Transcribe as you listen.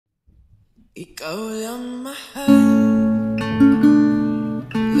Ikaw lang mahal,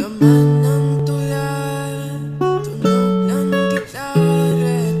 laman ng tula, tunog ng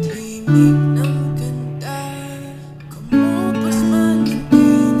gitara, himig ng kanta. Kumupas man ang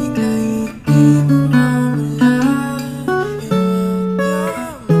tinig ay hindi mawawala. Iwag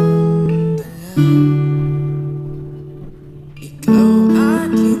ka mong ikaw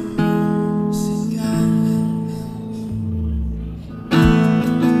aking musika.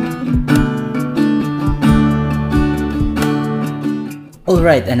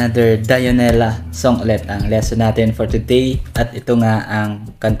 Alright, another Dionela song ulit ang lesson natin for today. At ito nga ang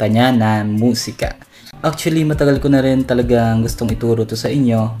kanta niya na Musika. Actually, matagal ko na rin talagang gustong ituro to sa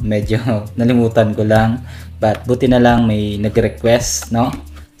inyo. Medyo nalimutan ko lang. But buti na lang may nag-request, no?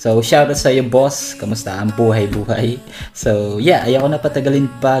 So, shoutout sa iyo, boss. Kamusta ang buhay-buhay? So, yeah, ayaw ko na patagalin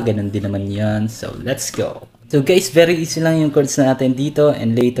pa. Ganun din naman yan. So, let's go. So guys, very easy lang yung chords natin dito.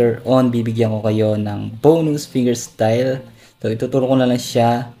 And later on, bibigyan ko kayo ng bonus fingerstyle. So, ituturo ko na lang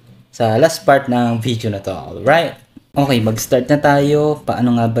siya sa last part ng video na to. Alright? Okay, mag-start na tayo.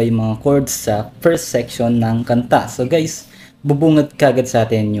 Paano nga ba yung mga chords sa first section ng kanta? So guys, bubungad kagad sa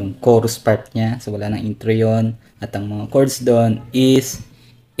atin yung chorus part niya. So, wala nang intro yon. At ang mga chords doon is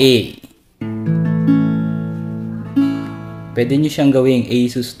A. Pwede nyo siyang gawing A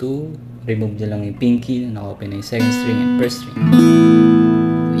sus2. Remove nyo lang yung pinky. Naka-open na yung second string and first string.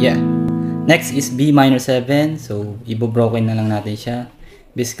 So, yeah. Next is B minor 7. So, ibo-broken na lang natin siya.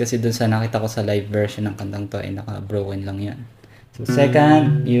 Bis kasi dun sa nakita ko sa live version ng kantang to ay naka-broken lang yan. So,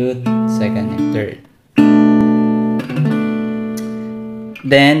 second, mute, second, and third.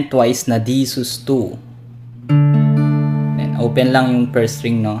 Then, twice na D sus 2. Then, open lang yung first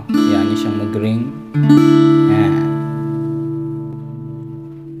string, no? Yan nyo siyang mag-ring. Yan.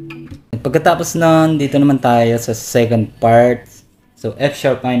 Pagkatapos nun, dito naman tayo sa second part. So, F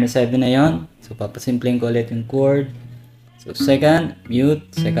sharp minor 7 na yon. So, papasimpleng ko ulit yung chord. So, second, mute,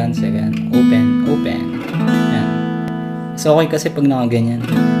 second, open, open. Yan. So, okay kasi pag nakaganyan.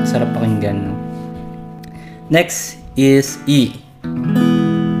 Sarap pakinggan, no? Next is E.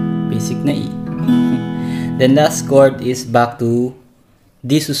 Basic na E. Then, last chord is back to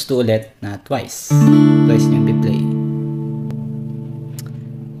D sus 2 ulit na twice. Twice niyang i-play.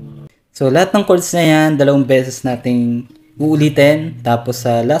 So, lahat ng chords na yan, dalawang beses nating uulitin. Tapos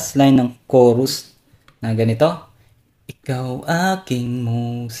sa last line ng chorus na ganito, ikaw aking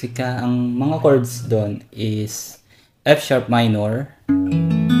musika. Ang mga chords doon is F sharp minor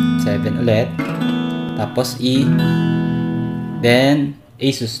 7 ulit, tapos E, then A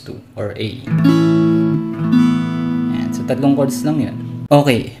sus 2 or A. Ayan, so tatlong chords lang yun.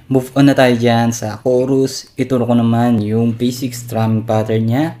 Okay, move on na tayo dyan sa chorus. Ituro ko naman yung basic strumming pattern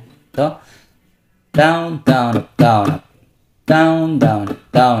niya. Ito, down, down, up, down, up. Down, down,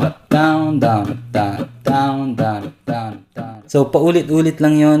 down, up, down, down, up, down, down, down, up, down, down. So, paulit-ulit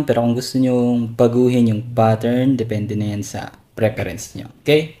lang yon. Pero kung gusto nyo baguhin yung pattern, depende na yan sa preference nyo.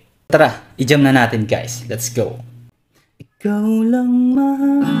 Okay? Tara, i-jam na natin guys. Let's go. Ikaw lang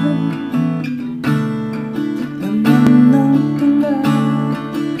mahal, laman ng tula,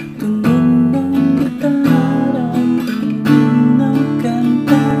 tunog ng gitara, himig ng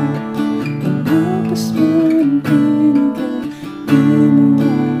kanta, pagbukas mo ang tinig.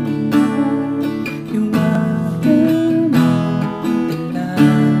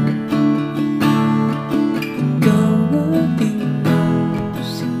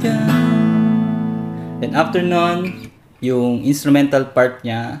 Then after nun, yung instrumental part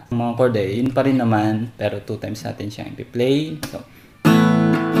niya, mga chord yun pa rin naman, pero 2 times natin siyang i-play. So,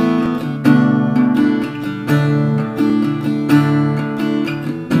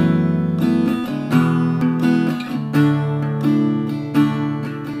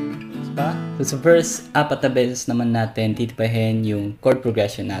 so sa verse, 4 na beses naman natin titipahin yung chord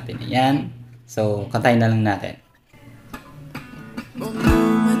progression natin. Ayan. So, kantayin na lang natin.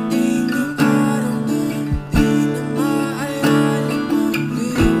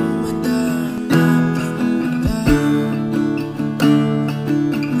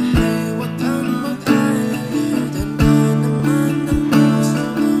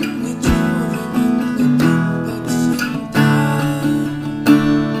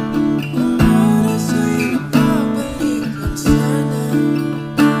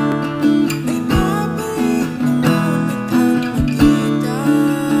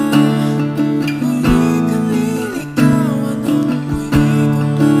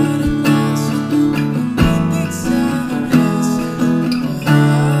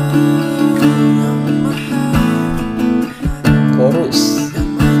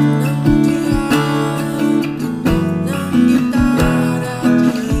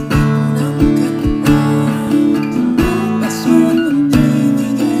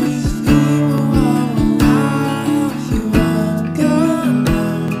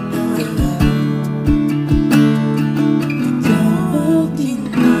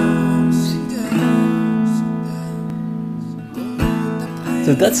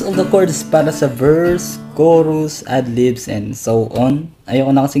 So that's all the chords para sa verse, chorus, ad-libs, and so on.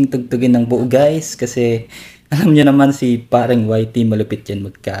 Ayoko na kasing tugtugin ng buo guys kasi alam nyo naman si parang YT malupit yan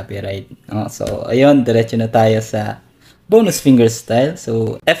mag-copyright. So ayun, diretso na tayo sa bonus finger style.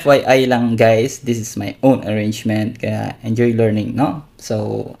 So FYI lang guys, this is my own arrangement kaya enjoy learning, no?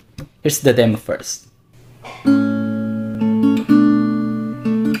 So here's the demo first.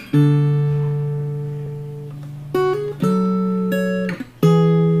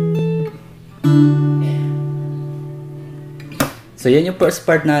 So yan yung first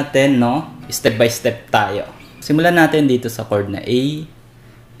part natin, no? Step by step tayo. Simulan natin dito sa chord na A.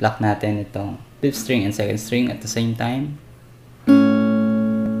 Pluck natin itong 5th string and 2nd string at the same time.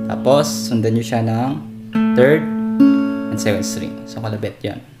 Tapos sundan nyo siya ng 3rd and 2nd string. So kalabit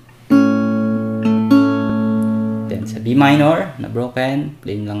yan. Then sa B minor na broken,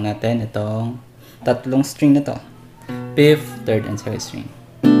 play lang natin itong tatlong string na to. 5th, 3rd and 2nd string.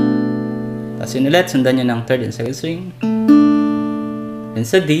 Tapos yun ulit, sundan nyo ng 3rd and 2nd string. Then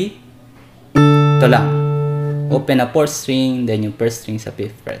sa D, ito lang. Open a 4th string, then yung 1st string sa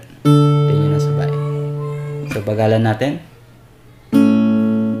 5th fret. Then yun ang sabay. So bagalan natin.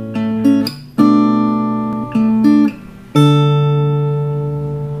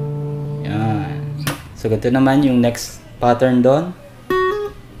 Yan. So ganito naman yung next pattern doon.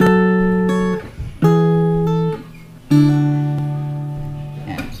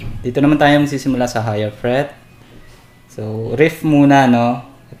 Yan. Dito naman tayo magsisimula sa higher fret. So, riff muna, no?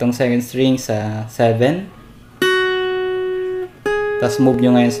 Itong 2nd string sa 7. Tapos move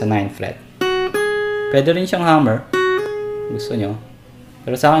nyo ngayon sa 9th fret. Pwede rin siyang hammer. Gusto nyo.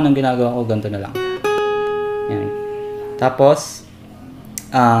 Pero sa akin, ang ginagawa ko, ganito na lang. Yan. Tapos,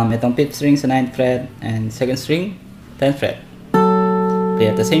 itong 5th string sa 9th fret and 2nd string, 10th fret.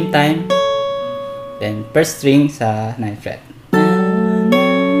 Play at the same time. Then, 1st string sa 9th fret.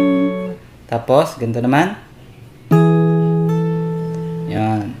 Tapos, ganito naman.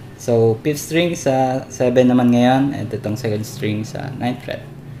 Yan. So, 5th string sa 7 naman ngayon. At itong 2nd string sa 9th fret.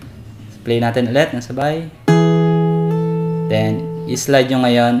 So, play natin ulit ng sabay. Then, i-slide nyo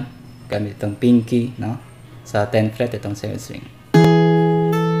ngayon gamit itong pinky, no? Sa 10th fret, itong 2nd string.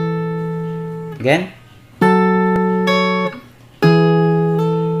 Again.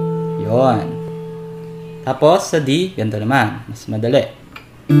 Yun. Tapos, sa D, ganito naman. Mas madali.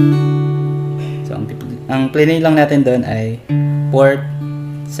 So, ang play lang natin doon ay 4th,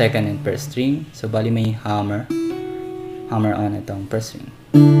 2nd and 1st string. So, bali may hammer. Hammer on itong 1st string.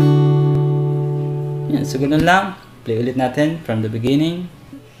 Yan. So, ganun lang. Play ulit natin from the beginning.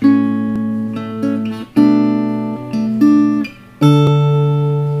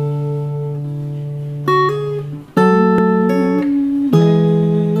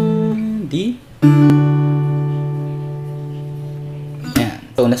 D. Yan.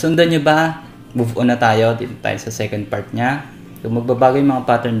 So, nasundan nyo ba? Move on na tayo. Dito tayo sa second part niya. Kung magbabago yung mga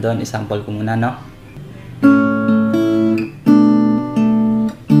pattern doon, isample ko muna, no?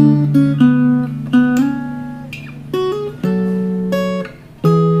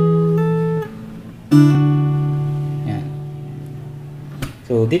 Yan.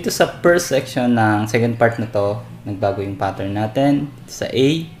 So, dito sa first section ng second part na to, nagbago yung pattern natin. Sa A,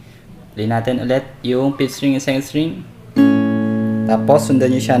 play natin ulit yung 5th string and 2nd string. Tapos,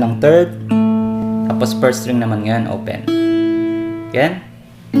 sundan nyo siya ng 3rd. Tapos, 1st string naman ngayon, open. Again.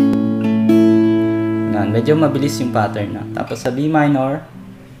 Yan, medyo mabilis yung pattern na. Tapos sa B minor,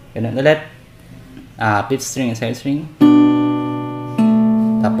 ganun ulit. 5th string and 2nd string.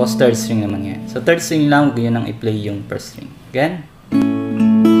 Tapos 3rd string naman yan. So 3rd string lang, ganyan ang i-play yung 1st string. Again.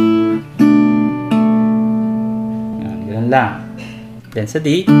 Yan, ganun lang. Then sa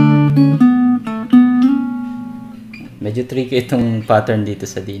D, medyo tricky itong pattern dito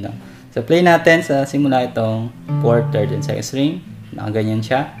sa D, no? So play natin sa simula itong 4th, 3rd and 2nd string. Nakaganyan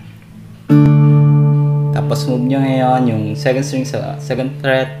siya. Tapos move nyo ngayon yung 2nd string sa 2nd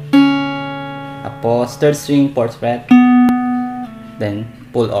fret. Tapos 3rd string, 4th fret. Then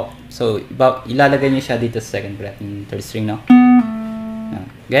pull off. So ilalagay nyo siya dito sa 2nd fret. Yung 3rd string, no?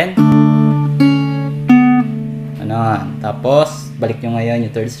 Again. Ano. Tapos balik nyo ngayon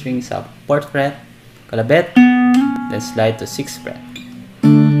yung 3rd string sa 4th fret. Kalabit. Then slide to 6th fret.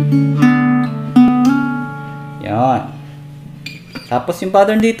 Yan. Tapos yung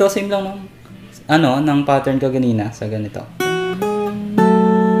pattern dito, same lang ng pattern ko kanina sa ganito.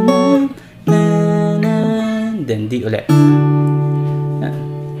 Then D ulit. Yan.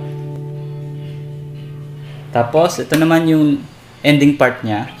 Tapos ito naman yung ending part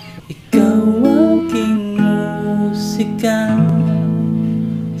niya. Ikaw aking musika.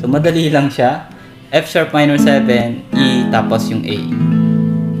 So madali lang siya. F sharp minor 7, E, tapos yung A.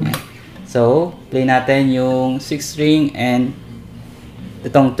 So, play natin yung 6th string and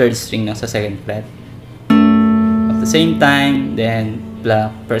itong 3rd string no, sa 2nd fret. At the same time, then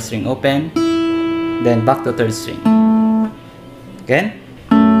 1st string open, then back to 3rd string. Again.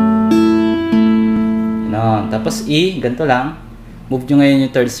 No, tapos E, ganito lang. Move nyo ngayon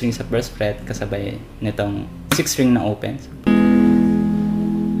yung 3rd string sa 1st fret kasabay nitong 6th string na open.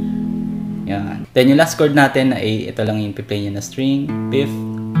 Yan. Then yung last chord natin na A, ito lang yung piplay nyo na string, 5th,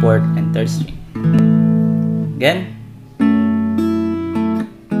 4th, and 3rd string. Again.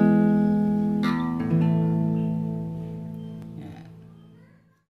 Yan.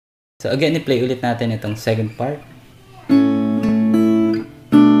 So again, i-play ulit natin itong 2nd part.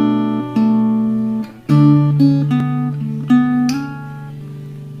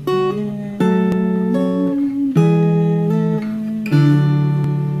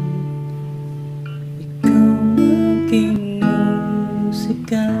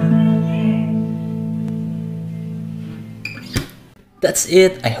 That's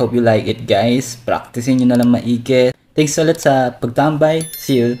it. I hope you like it, guys. Practicing nyo na lang maigi. Thanks ulit sa pagtambay.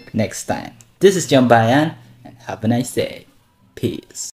 See you next time. This is Jambayan and have a nice day. Peace.